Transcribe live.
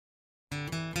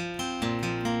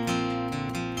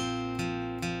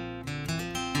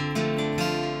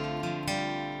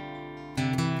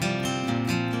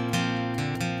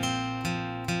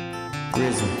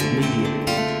Grissom Media.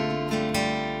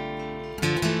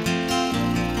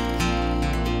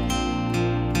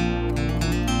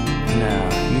 Now,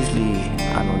 usually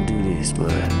I don't do this,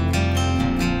 but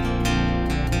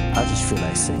I just feel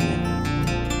like singing.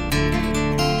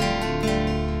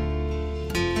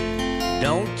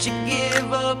 Don't you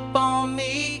give up on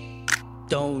me,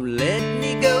 don't let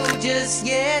me go just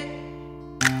yet.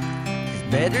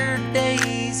 Better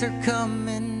days are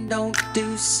coming, don't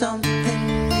do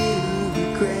something you'll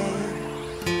regret.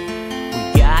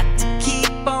 We got to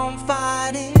keep on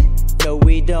fighting, no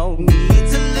we don't need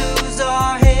to lose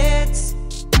our heads.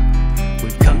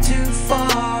 We've come too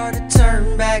far to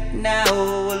turn back now,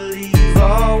 we'll leave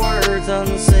our words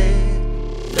unsaid.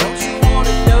 Don't you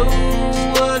wanna know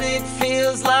what it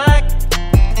feels like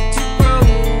to grow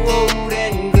old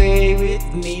and gray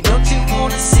with me? Don't you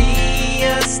wanna see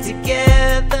us together?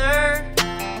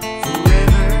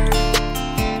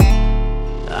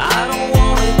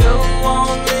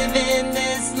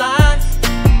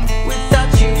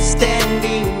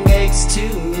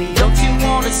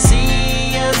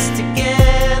 See us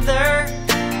together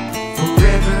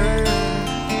forever,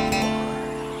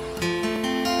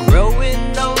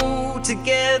 growing old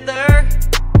together.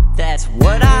 That's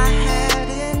what I had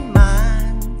in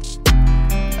mind.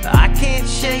 I can't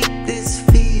shake this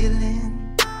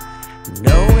feeling,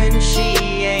 knowing she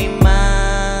ain't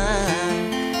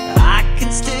mine. I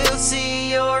can still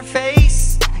see your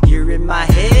face, you're in my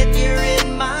head, you're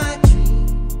in my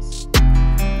dreams.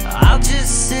 I'll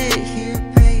just sit here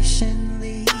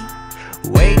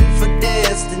waiting for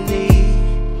destiny.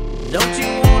 Don't you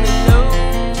wanna know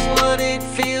what it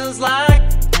feels like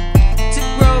to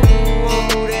grow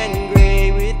old and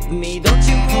gray with me? Don't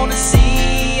you wanna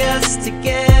see us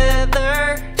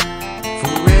together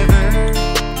forever?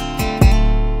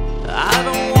 I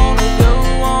don't wanna go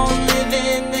on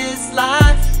living this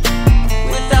life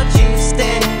without you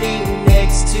standing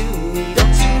next to me.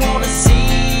 Don't you wanna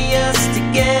see us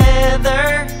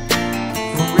together?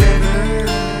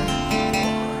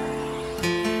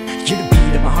 You're the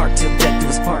beat of my heart till death do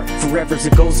us part. Forever's a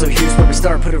goal, so here's where we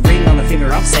start. Put a ring on the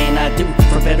finger, I'm saying I do.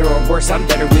 For better or worse, I'm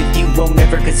better with you. Won't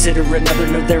ever consider another.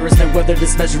 No, there is no other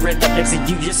to measure it up next to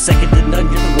you. You're second to none,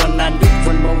 you're the one I knew.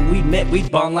 From the moment we met, we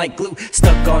bond like glue.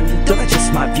 Stuck on you, don't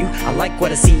adjust my view. I like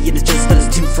what I see, and it's just us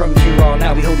two. From here on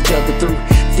out, we hold each other through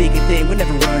thick and thin. We'll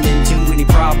never run into any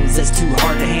problems that's too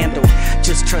hard to handle.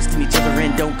 Just trusting each other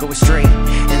and don't go astray,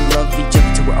 and love each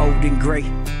other till we're old and gray.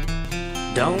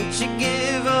 Don't you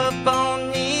give up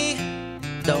on me,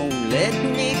 don't let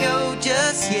me go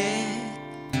just yet.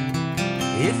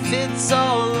 If it's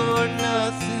all or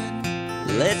nothing,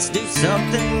 let's do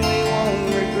something we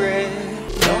won't regret.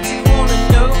 Don't you wanna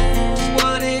know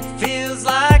what it feels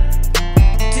like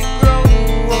to grow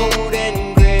old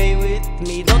and gray with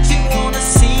me? Don't you wanna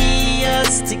see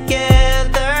us together?